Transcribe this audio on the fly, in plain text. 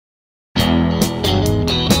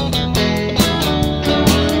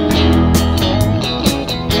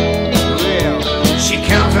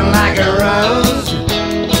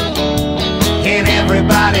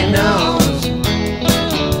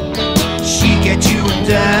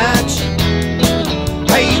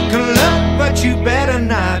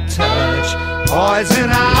Poison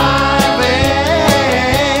ivy,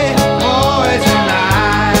 poison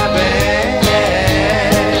ivy.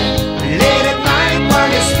 Late at night while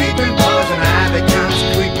you're sleeping, poison ivy comes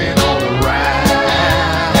creeping all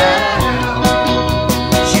around.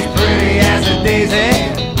 She's pretty as a daisy,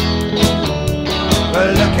 but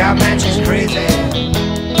look how man she's crazy.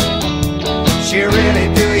 She really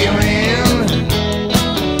do you in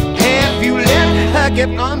if you let her get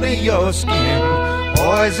under your skin.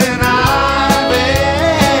 Poison ivy,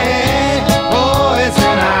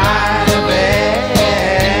 poison ivy.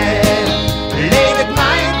 Late at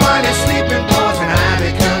night while you're sleeping, poison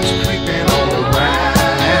ivy comes creeping all around.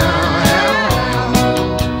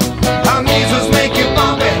 Her measles make you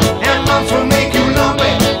bumpy, and mumps will make you lumpy,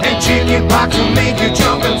 and chicken pox will make you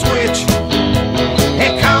jump and twitch.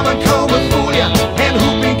 And common cold will fool you, and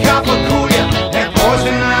whooping cough will cool you, and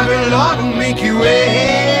poison ivy, Lord, will make you rich.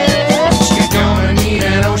 You're gonna need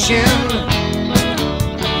an ocean,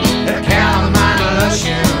 a calamine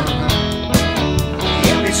lotion.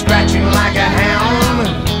 You'll be scratching like a hound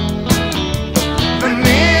the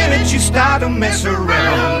minute you start to mess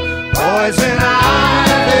around. Poison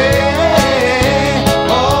ivy.